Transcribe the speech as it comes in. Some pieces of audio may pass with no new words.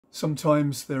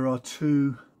Sometimes there are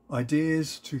two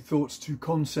ideas, two thoughts, two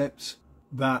concepts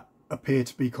that appear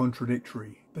to be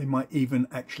contradictory. They might even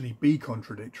actually be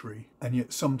contradictory, and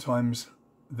yet sometimes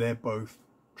they're both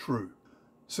true.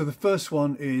 So the first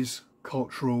one is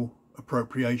cultural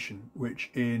appropriation, which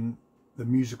in the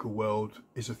musical world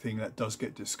is a thing that does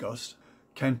get discussed.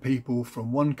 Can people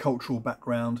from one cultural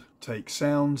background take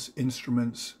sounds,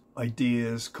 instruments,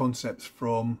 ideas, concepts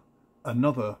from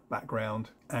another background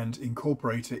and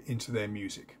incorporate it into their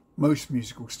music? Most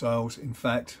musical styles, in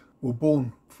fact, were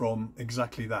born from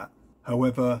exactly that.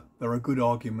 However, there are good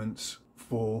arguments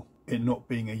for it not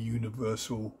being a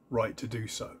universal right to do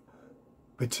so,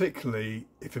 particularly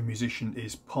if a musician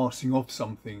is passing off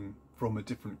something from a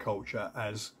different culture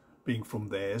as being from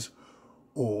theirs,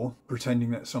 or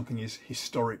pretending that something is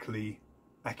historically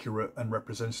accurate and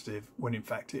representative when in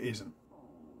fact it isn't.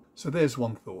 So there's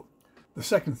one thought. The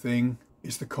second thing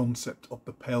is the concept of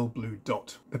the pale blue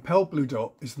dot. The pale blue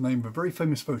dot is the name of a very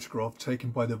famous photograph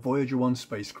taken by the Voyager 1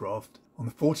 spacecraft on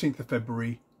the 14th of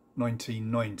February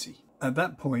 1990. At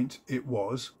that point it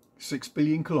was 6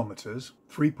 billion kilometres,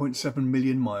 3.7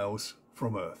 million miles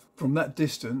from Earth. From that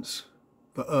distance,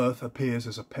 the Earth appears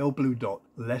as a pale blue dot,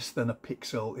 less than a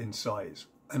pixel in size.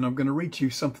 And I'm going to read to you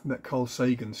something that Carl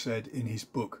Sagan said in his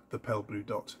book, The Pale Blue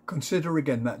Dot. Consider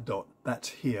again that dot. That's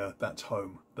here, that's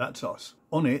home, that's us.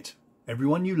 On it,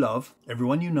 everyone you love,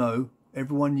 everyone you know,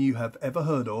 everyone you have ever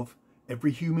heard of,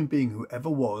 every human being who ever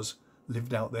was,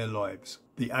 lived out their lives.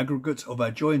 The aggregate of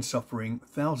our joy and suffering,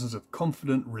 thousands of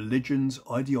confident religions,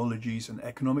 ideologies and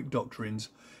economic doctrines,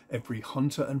 every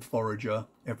hunter and forager,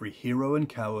 every hero and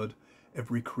coward,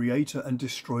 every creator and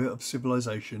destroyer of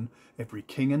civilization, every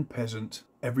king and peasant,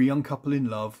 every young couple in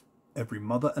love, every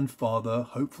mother and father,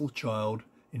 hopeful child,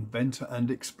 inventor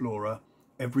and explorer,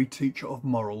 every teacher of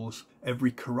morals,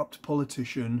 every corrupt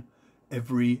politician,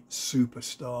 every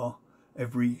superstar,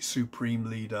 every supreme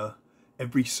leader,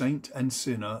 every saint and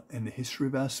sinner in the history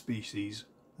of our species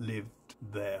lived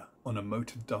there on a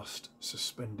mote of dust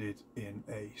suspended in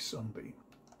a sunbeam.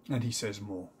 And he says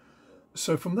more.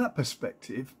 So from that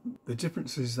perspective, the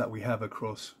differences that we have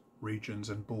across regions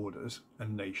and borders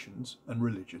and nations and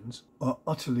religions are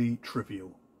utterly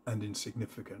trivial and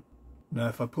insignificant. Now,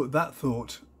 if I put that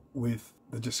thought with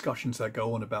the discussions that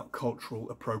go on about cultural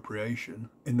appropriation,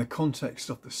 in the context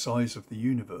of the size of the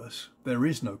universe, there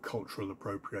is no cultural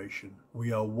appropriation.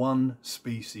 We are one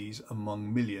species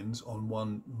among millions on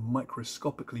one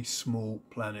microscopically small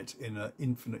planet in an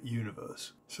infinite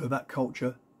universe. So that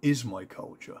culture is my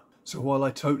culture. So while I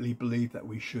totally believe that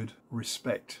we should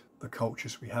respect the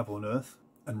cultures we have on Earth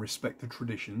and respect the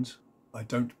traditions, I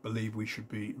don't believe we should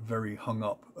be very hung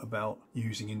up about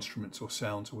using instruments or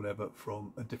sounds or whatever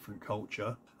from a different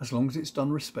culture, as long as it's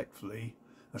done respectfully,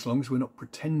 as long as we're not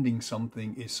pretending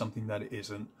something is something that it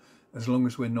isn't, as long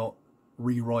as we're not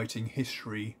rewriting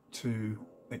history to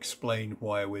explain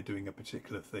why we're doing a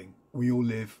particular thing. We all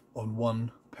live on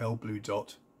one pale blue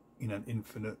dot in an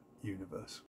infinite universe.